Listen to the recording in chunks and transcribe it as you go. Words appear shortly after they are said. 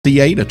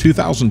C8, a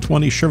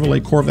 2020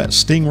 Chevrolet Corvette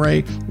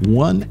Stingray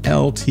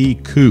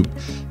 1LT Coupe.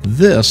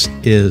 This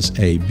is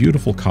a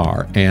beautiful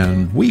car,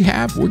 and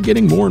we're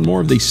getting more and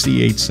more of these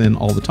C8s in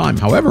all the time.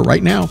 However,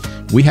 right now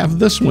we have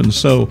this one,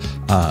 so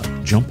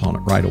jump on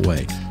it right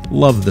away.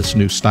 Love this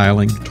new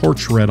styling.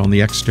 Torch red on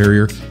the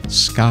exterior,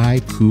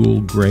 sky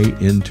cool gray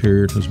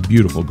interior, this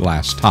beautiful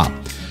glass top.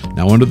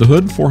 Now under the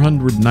hood,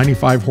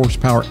 495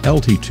 horsepower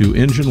LT2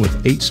 engine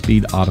with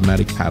 8-speed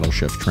automatic paddle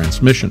shift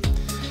transmission.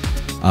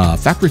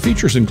 Factory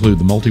features include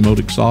the multi-mode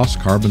exhaust,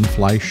 carbon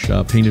flash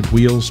painted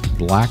wheels,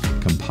 black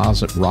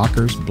composite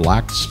rockers,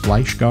 black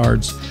splash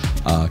guards,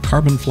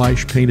 carbon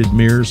flash painted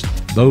mirrors,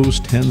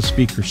 Bose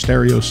 10-speaker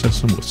stereo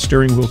system with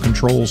steering wheel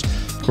controls.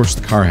 Of course,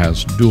 the car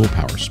has dual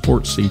power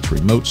sports seats,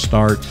 remote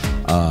start,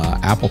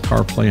 Apple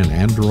CarPlay and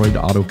Android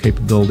Auto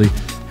capability.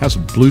 Has a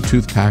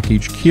Bluetooth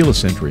package,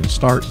 keyless entry and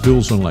start,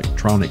 dual zone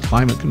electronic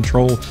climate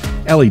control,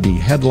 LED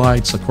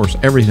headlights. Of course,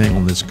 everything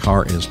on this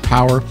car is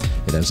power.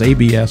 It has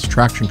ABS,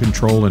 traction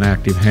control, and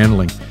active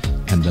handling.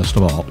 And best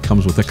of all, it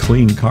comes with a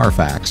clean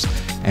Carfax.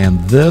 And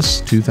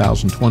this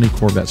 2020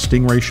 Corvette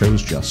Stingray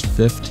shows just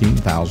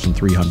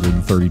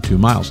 15,332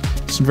 miles.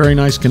 It's in very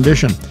nice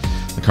condition.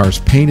 The car's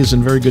paint is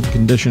in very good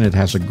condition. It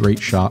has a great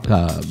shine to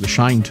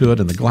it,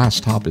 and the glass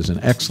top is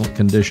in excellent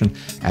condition,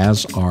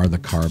 as are the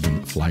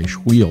carbon flash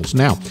wheels.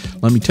 Now,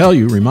 let me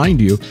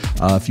remind you,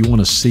 if you want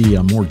to see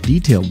more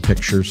detailed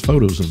pictures,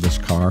 photos of this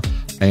car,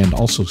 and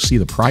also see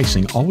the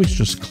pricing, always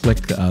just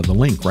click the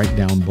link right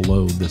down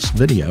below this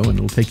video, and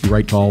it'll take you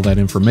right to all that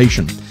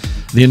information.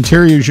 The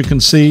interior, as you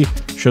can see,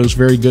 shows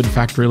very good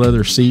factory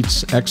leather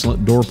seats,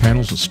 excellent door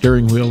panels, a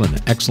steering wheel, and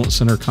an excellent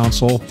center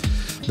console.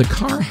 The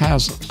car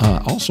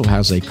also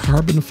has a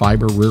carbon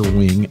fiber rear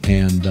wing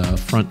and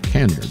front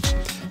canyons.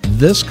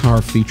 This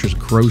car features a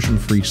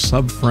corrosion-free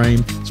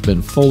subframe. It's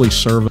been fully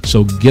serviced,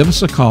 so give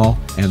us a call,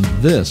 and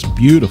this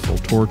beautiful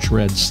torch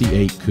red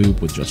C8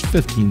 Coupe with just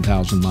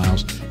 15,000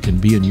 miles can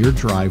be in your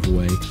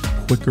driveway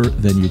quicker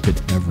than you could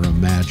ever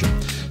imagine.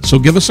 So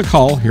give us a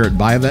call here at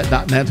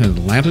buyavette.net in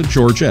Atlanta,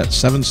 Georgia at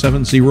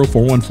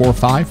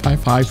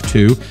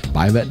 770-414-5552,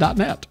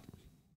 buyavette.net.